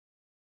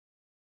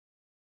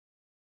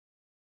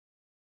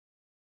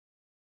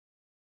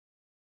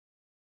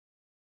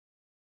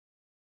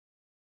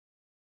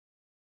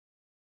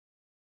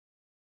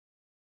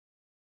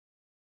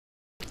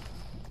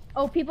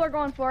Oh, people are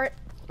going for it.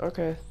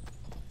 Okay.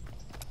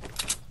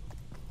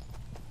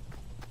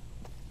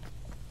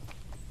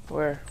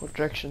 Where? What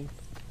direction?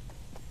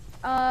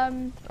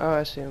 Oh,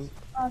 I see him.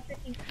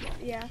 50,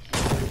 yeah.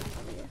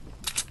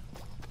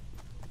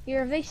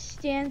 Here, if they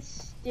stand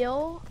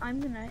still, I'm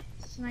gonna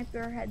snipe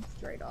their head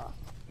straight off.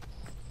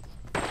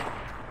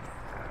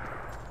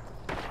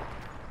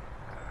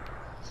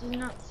 This is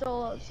not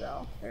solo,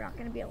 so they're not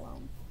gonna be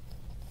alone.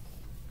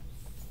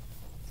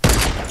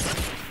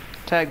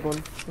 Tag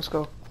one. Let's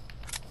go.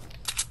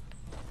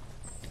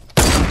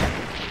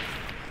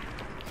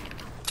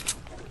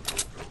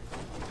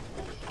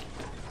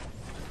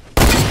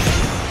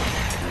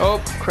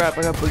 Oh crap!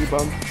 I got boogie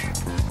bomb.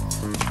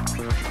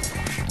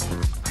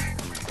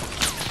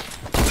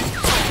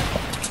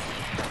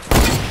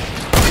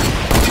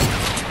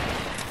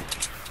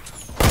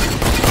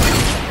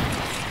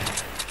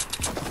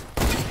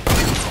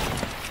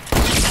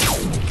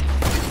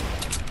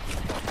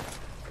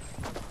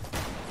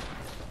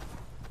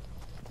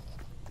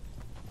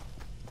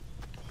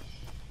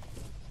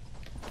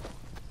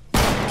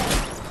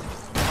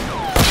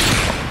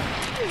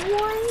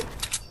 What?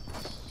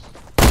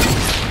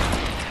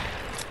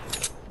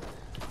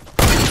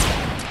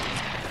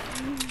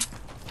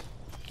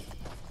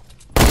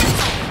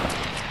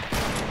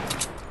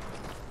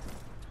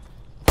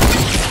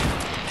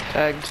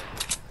 Tagged.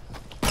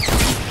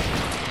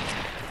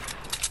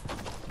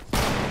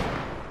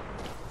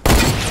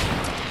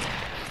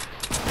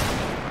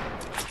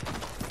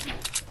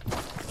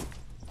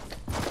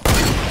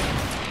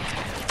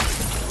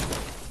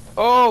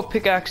 Oh,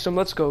 pickaxe him.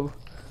 Let's go.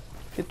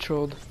 Get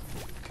trolled.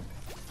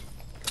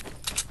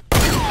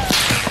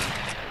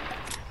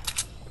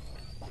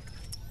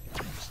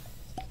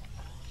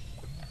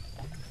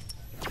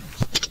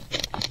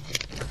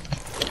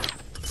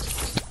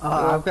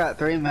 I've got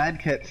 3 med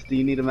kits. Do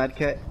you need a med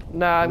kit?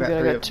 Nah, I'm good.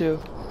 I got of 2.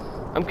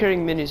 I'm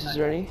carrying minis. Is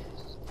there any?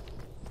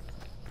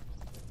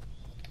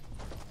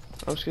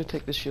 I'm just gonna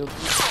take the shield.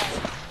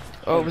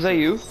 Oh, was that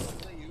you?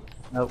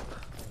 Nope.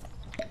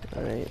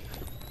 Alright.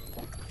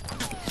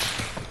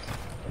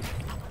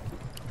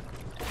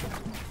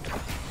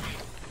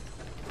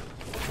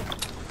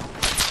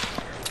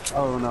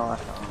 Oh no, I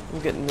found him.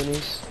 I'm getting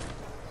minis.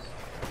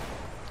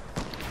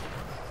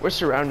 We're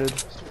surrounded.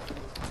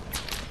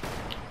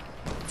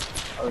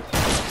 Oh,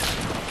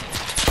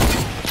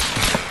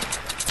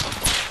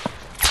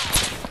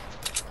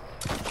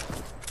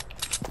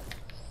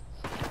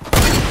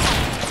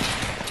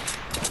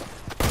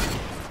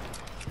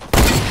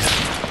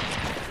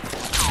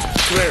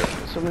 Where?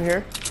 Someone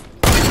here?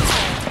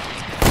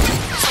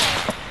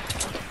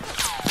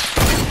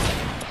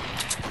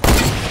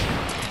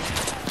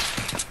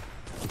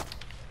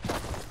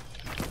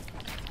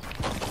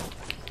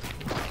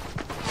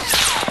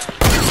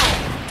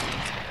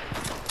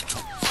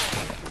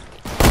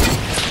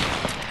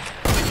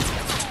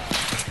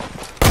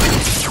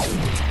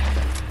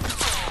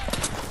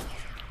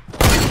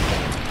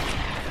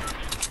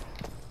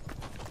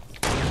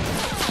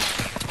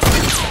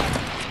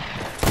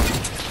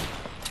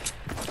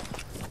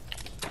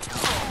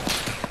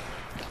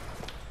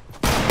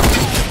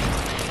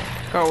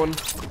 Got one.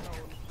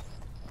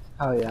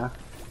 oh yeah.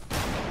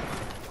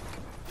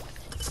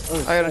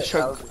 Oh, I got a shit,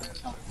 chug.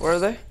 Where are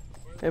they?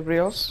 Anybody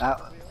else?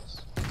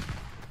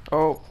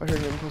 Oh, I heard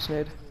an impulse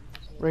nade.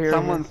 Right here.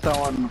 Someone's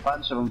throwing a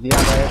bunch of them.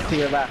 Yeah, right to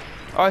your left.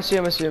 Oh, I see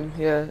him. I see him.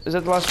 Yeah. Is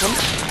that the last one?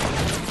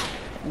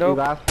 The Nope.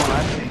 last one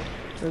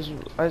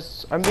I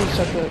see. I'm being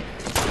sucked at.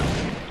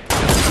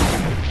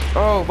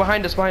 Oh,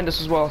 behind us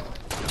as well.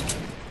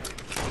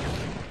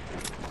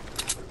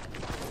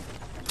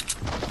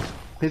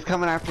 He's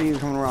coming after you,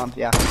 coming around,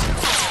 yeah.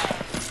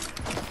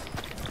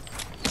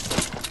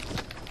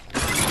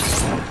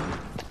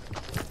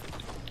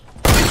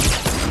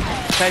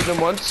 Tagged them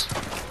once.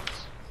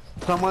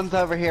 Someone's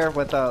over here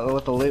with the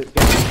loot.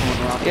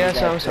 Coming around.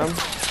 Yeah, some.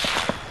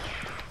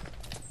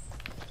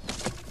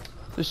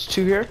 There's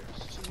 2 here.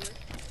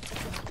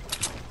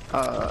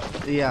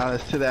 Yeah,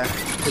 there's 2 there.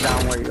 2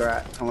 down where you're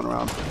at, coming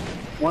around.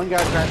 One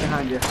guy's right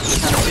behind you. He's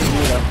trying to shoot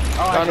you though.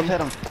 Oh, I just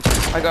hit him.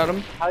 I got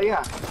him. Oh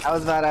yeah, that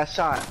was a badass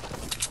shot.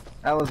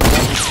 That was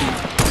another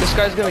shoot. This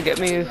guy's gonna get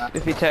me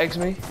if he tags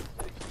me.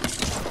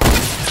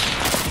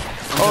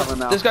 coming Oh,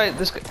 now. this guy.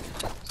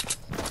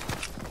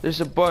 There's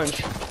a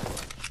bunch.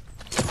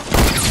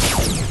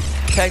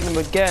 Tagged him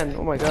again.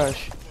 Oh my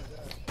gosh.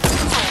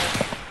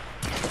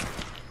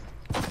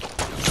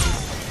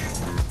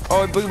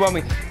 Oh, he boogie bombed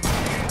me.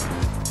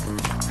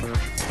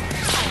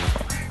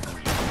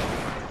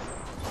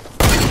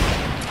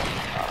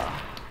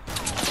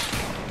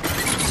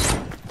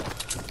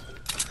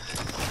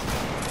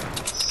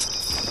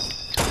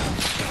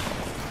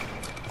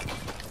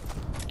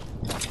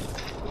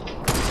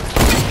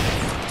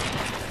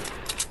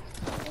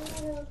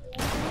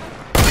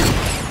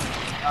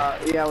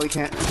 Yeah, we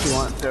can't if you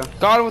want to.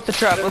 Got him with the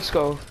trap. Let's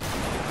go. Oh,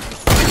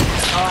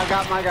 I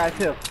got my guy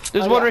too.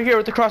 There's one right here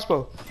with the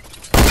crossbow.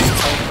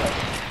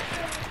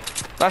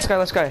 Last guy.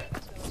 What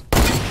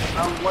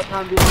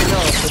time do you want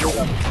to go?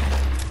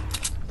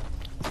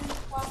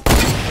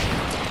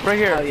 Right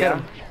here, Oh get yeah.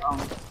 him.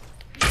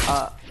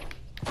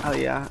 Oh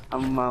yeah.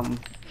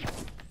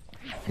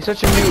 He's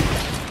such a noob.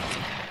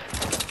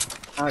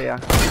 Oh yeah.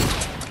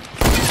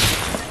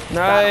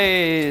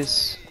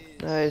 Nice.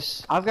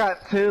 Nice. I've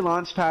got 2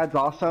 launch pads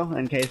also,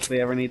 in case we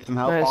ever need some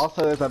help. Nice.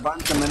 Also, there's a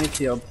bunch of mini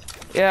shields.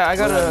 Yeah, I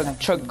got a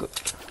chug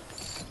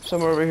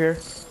somewhere over here.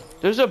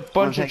 There's a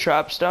bunch of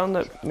traps down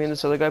that me and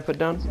this other guy put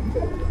down.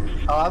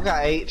 Oh, I've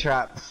got 8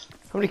 traps.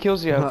 How many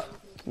kills do you have?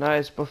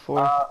 Nice, before.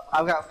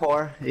 I've got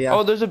 4. Yeah.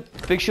 Oh, there's a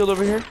big shield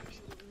over here.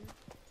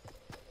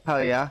 Oh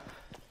yeah.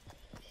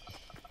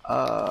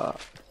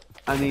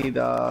 I need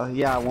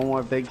yeah, 1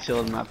 more big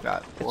shield and I've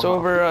got 4. It's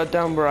over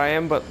down where I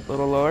am, but a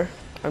little lower.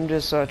 I'm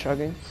just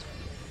chugging.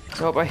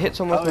 Nope, I hit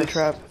someone with a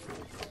trap.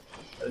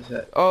 What is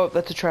it? Oh,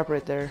 that's a trap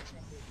right there.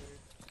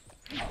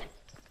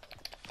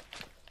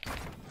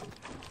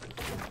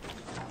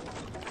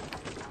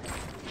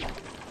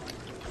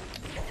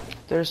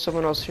 There's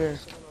someone else here.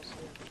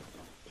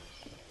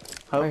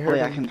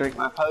 Hopefully I can drink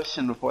my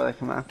potion before they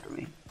come after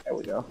me. There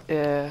we go.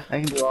 Yeah.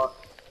 I can do all.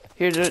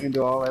 Here, I can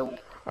do all.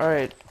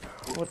 Alright.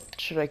 What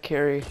should I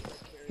carry?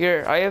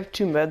 Here, I have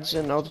 2 meds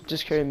and I'll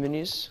just carry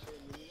minis.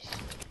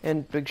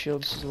 And big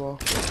shields as well.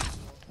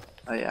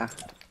 Oh yeah.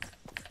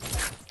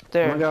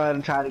 There. I'm gonna go ahead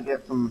and try to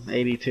get from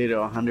 82 to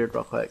 100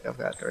 real quick. I've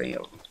got 3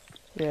 of them.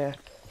 Yeah.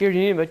 Here, do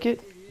you need a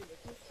medkit?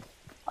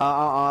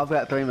 I've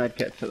got 3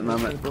 medkits at the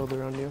moment. I'm gonna build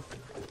around you.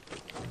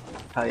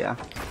 Oh yeah.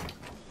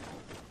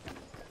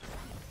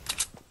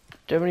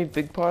 Do you have any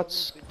big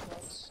pots?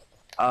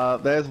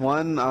 There's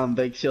 1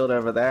 big shield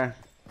over there.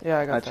 Yeah,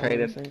 I got that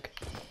traded. one, I think.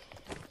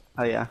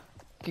 Oh yeah.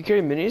 Can you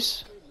carry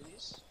minis?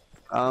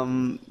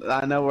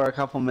 I know where a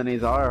couple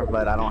minis are,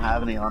 but I don't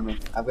have any on me.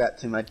 I've got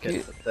 2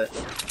 medkits. That's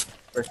it.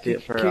 First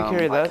it for can you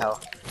carry that?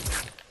 health.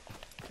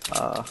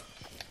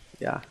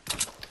 Yeah.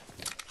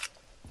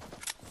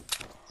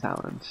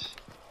 Challenge.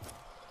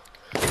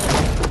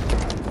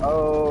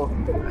 Oh,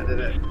 I did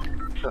it.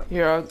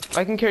 Here,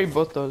 I can carry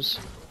both those.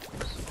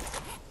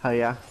 Oh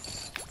yeah.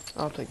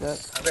 I'll take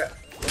that. Okay.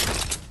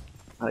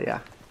 Oh yeah.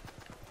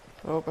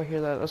 Oh, I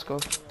hear that. Let's go.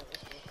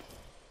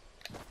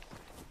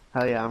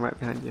 Oh yeah, I'm right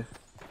behind you.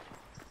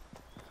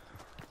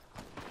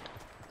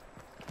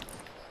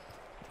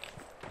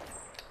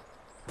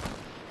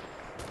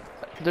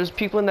 There's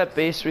people in that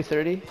base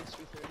 330.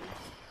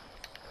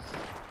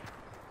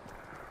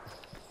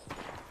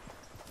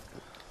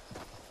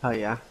 Oh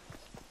yeah.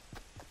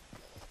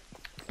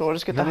 Don't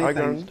just get the high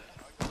ground.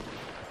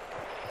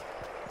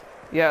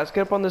 Yeah, let's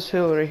get up on this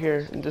hill right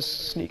here and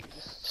just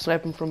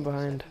snipe him from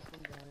behind.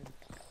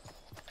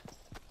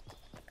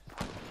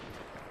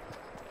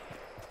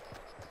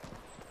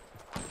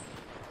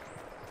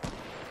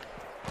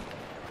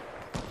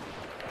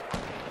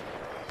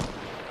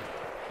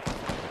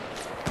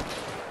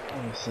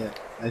 Oh shit,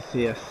 I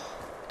see us.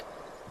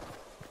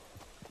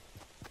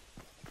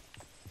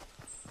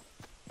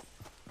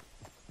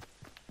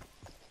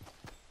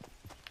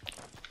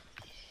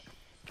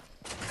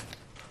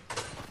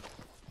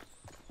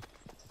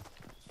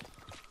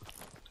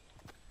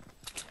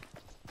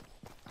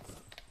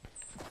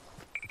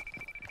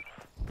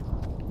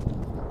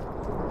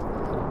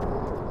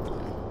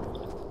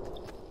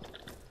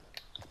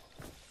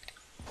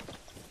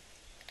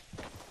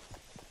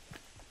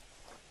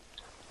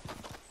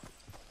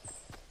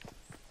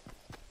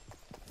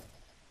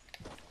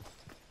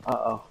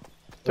 Uh-oh.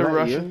 They're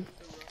rushing.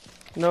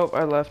 Nope,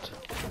 I left.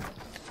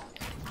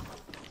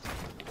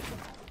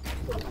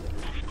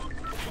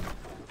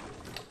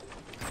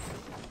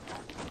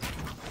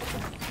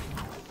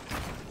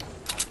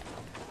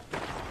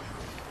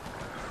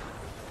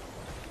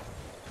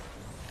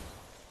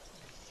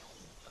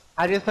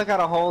 I just took out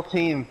a whole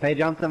team. They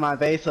jumped in my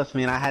base with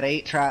me and I had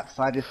 8 traps,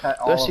 so I just cut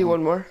all Do I of see them.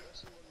 one more?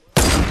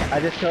 I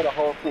just killed a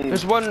whole team.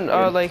 There's one,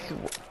 like,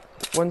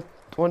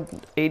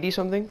 180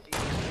 something.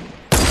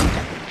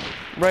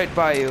 Right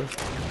by you.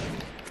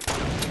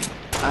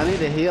 I need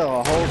to heal.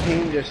 A whole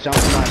team just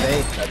jumped in my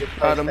base. I just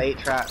Got placed him. 8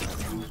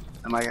 traps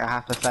in like a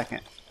half a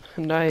second.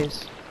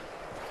 Nice.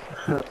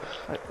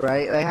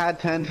 Right? They had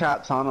 10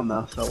 traps on them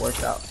though, so it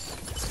worked out.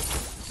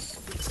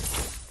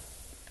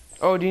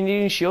 Oh, do you need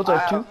any shields? I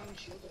have 2.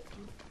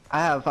 I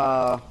have,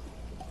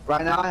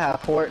 right now I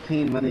have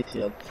 14 mini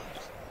shields.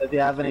 If you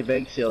have any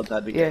big shields,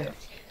 that'd be Yeah.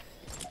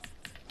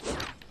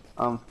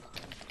 good.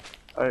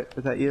 Alright,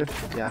 is that you?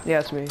 Yeah. Yeah,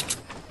 it's me.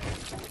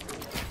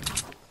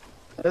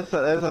 There's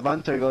a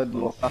bunch of good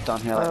little stuff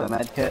down here, like the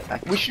med kit. I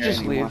We can't should carry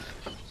just anymore. leave.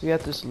 We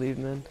have to just leave,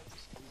 man.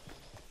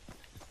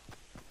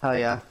 Hell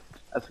yeah.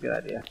 That's a good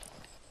idea.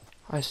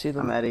 I see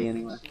them. I'm Eddie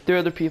anyway. There are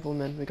other people,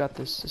 man. We got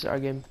this. This is our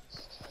game.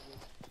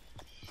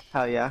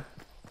 Hell yeah.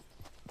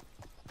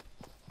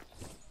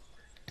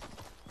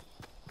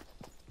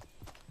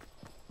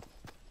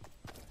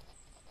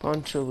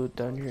 Bunch of loot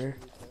down here.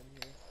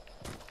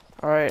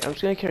 Alright, I'm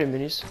just gonna carry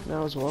minis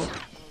now as well.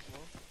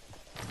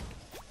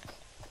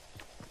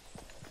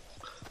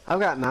 I've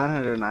got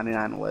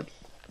 999 wood.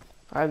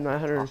 I have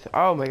 900.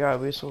 Oh my god,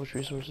 we have so much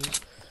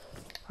resources.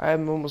 I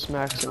am almost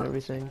maxed and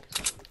everything.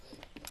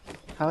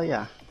 Hell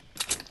yeah.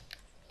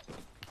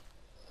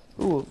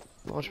 Ooh,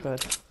 launch pad.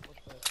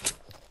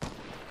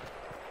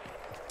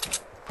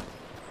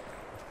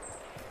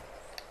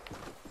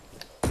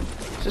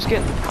 Just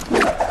get.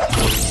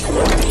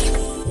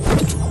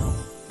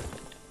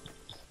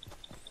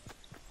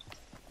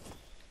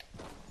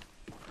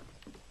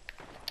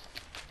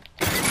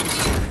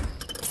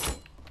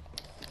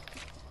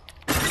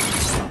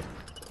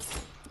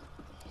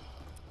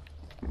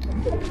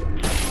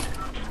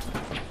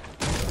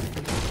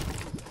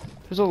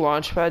 There's a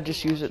launch pad,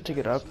 just use it to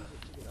get up.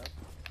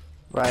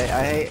 Right,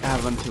 I hate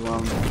having to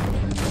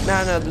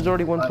Nah, there's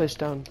already one place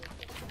down.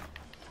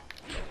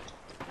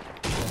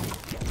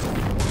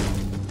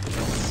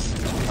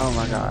 oh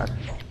my god.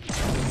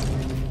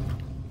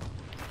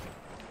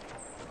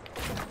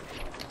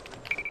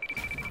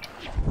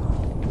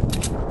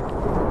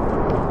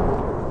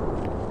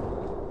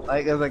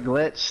 Like there's a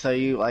glitch, so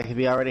you like if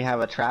you already have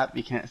a trap,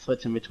 you can't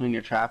switch in between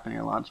your trap and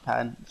your launch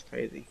pad. It's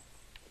crazy.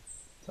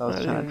 So I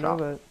was trying to drop.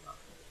 That.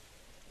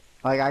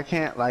 Like I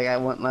can't, like it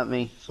wouldn't let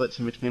me switch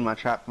in between my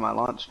trap and my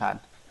launch pad.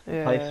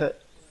 Yeah. Place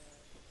it.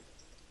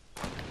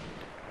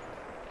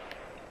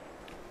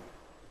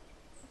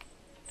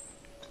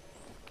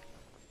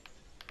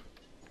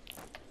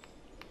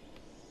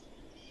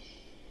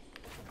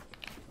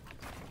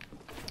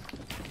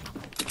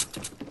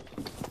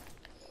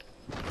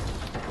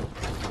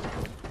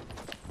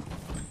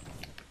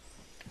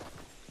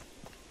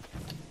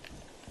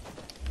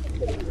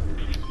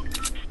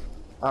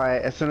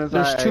 Alright, as soon as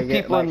There's two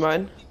get, people like, in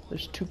mine.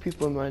 There's 2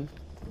 people in mine.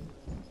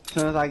 As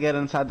soon as I get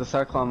inside the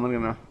circle, I'm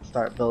gonna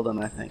start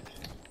building, I think.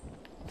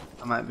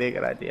 That might be a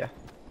good idea.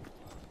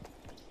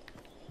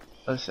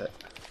 Oh shit.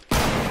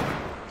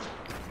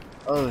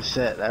 Oh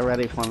shit, they're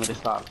ready for me to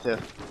stop too.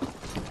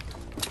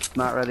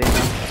 Not ready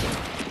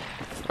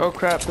enough. Oh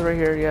crap, they're right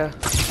here, yeah.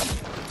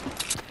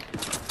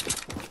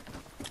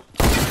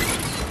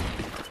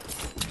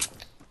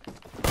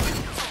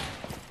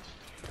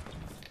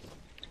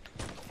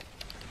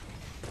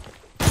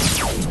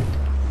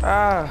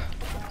 Ah!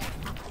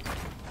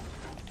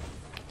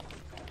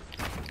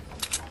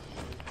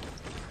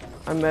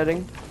 I'm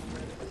medding.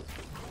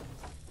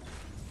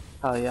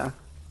 Oh yeah.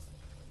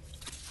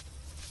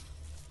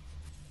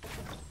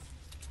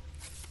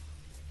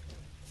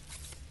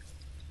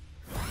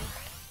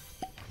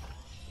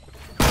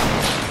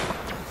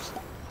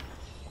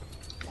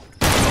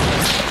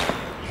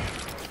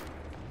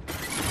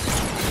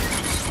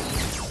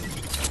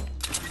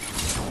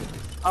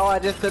 Oh, I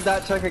just did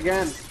that trick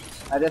again.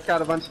 I just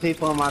got a bunch of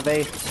people in my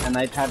base, and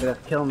they tried to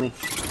kill me.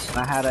 And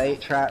I had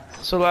 8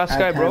 traps. So last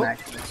guy broke?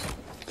 Actually.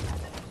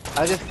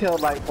 I just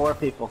killed like 4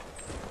 people.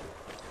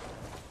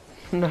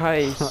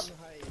 Nice.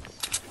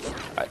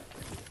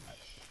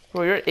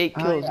 Well, you're at 8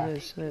 kills. yeah.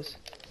 Nice.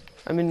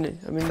 I'm in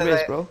So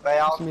base, bro.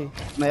 It's me.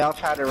 they all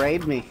tried to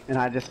raid me, and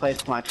I just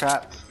placed my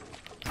traps.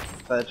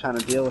 Instead of trying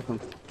to deal with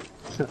them.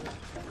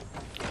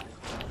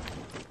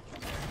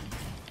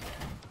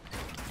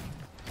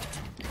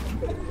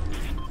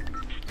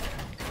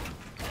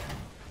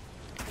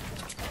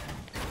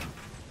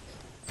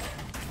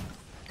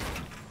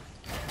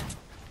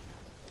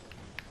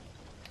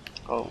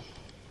 Oh.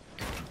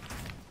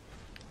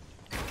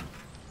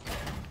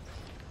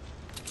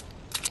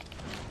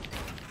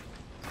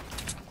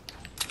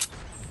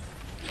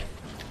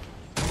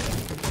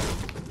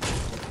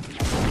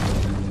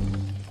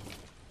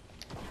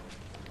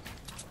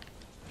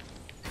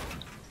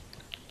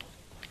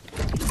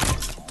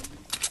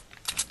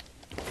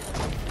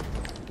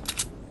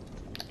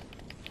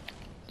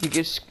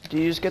 Do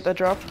you just get that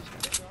drop?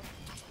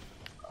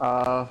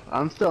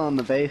 I'm still on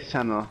the base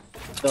trying to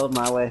build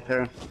my way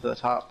through to the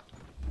top.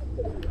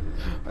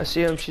 I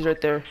see him. She's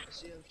right there.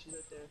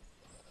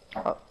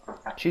 Oh.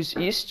 She's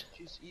east.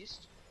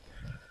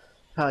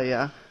 Hell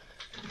yeah.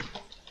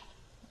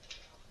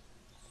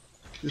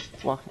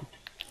 Just walking.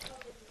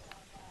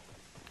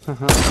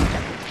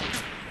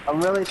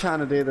 I'm really trying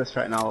to do this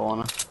right now,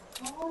 Luana.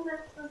 Oh,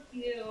 that's so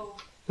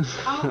cute.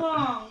 How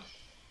long?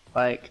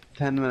 Like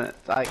 10 minutes,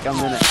 like a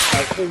minute,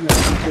 like 2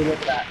 minutes. Dude, look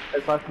at that.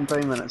 It's less than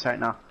 3 minutes right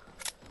now.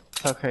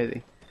 So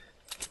crazy.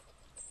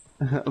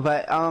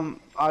 But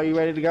are you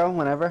ready to go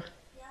whenever?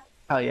 Yeah.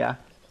 Hell yeah.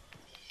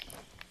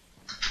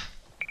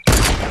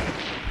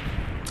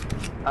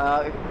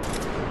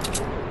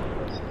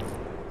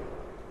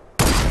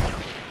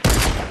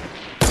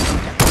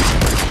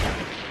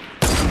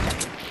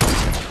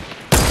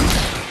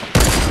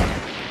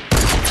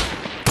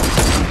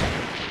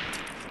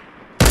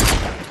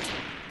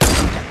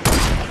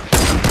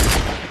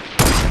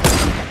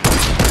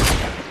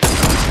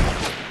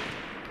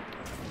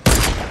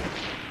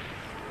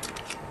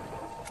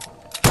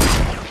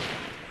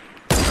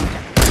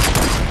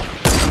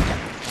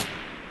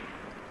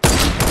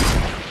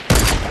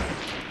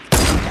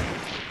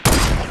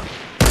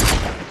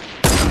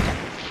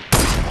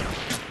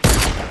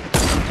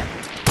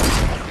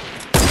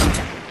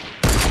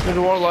 There's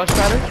a war launch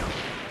pattern?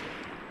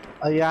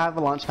 Oh yeah, I have a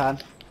launch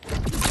pad.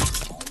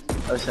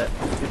 Oh shit.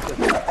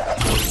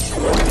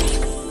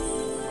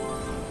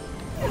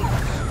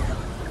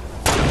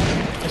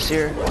 I see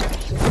her.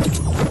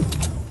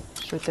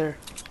 Right there.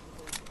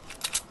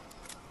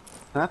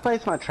 Can I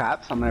place my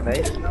traps on their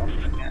base? No,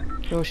 I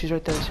can't. No, she's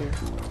right there. It's here.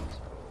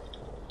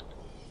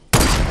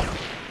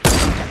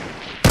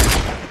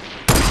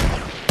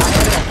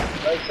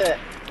 Oh shit.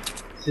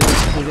 She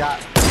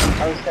got.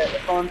 Oh shit, the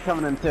phone's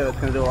coming in too. It's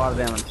gonna do a lot of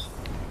damage.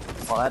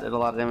 Well, that did a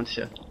lot of damage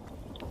too.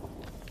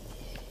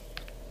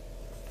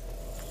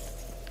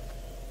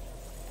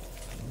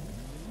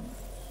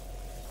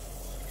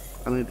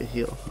 I need to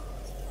heal.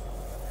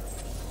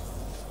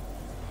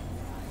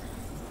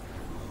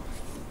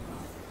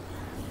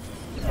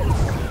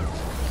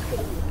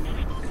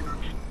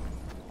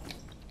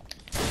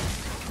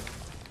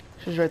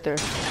 She's right there.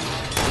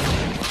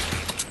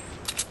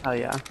 Oh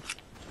yeah.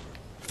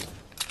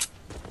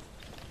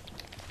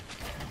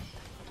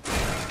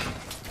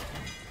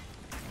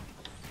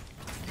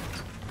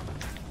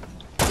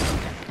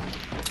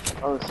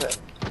 Oh shit.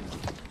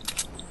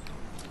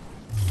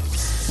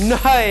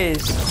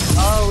 Nice!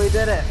 Oh, we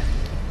did it!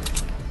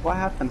 What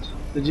happened?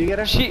 Did you get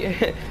her? She,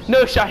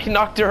 no, I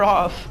knocked her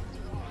off.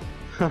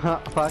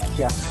 Fuck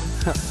yeah.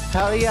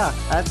 Hell yeah,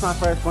 that's my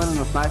first win in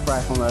the sniper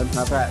rifle mode.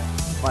 I've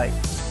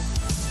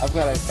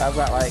got like, I've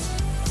got like,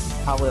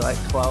 probably like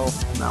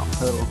 12 now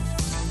total.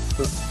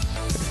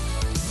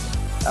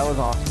 That was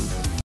awesome.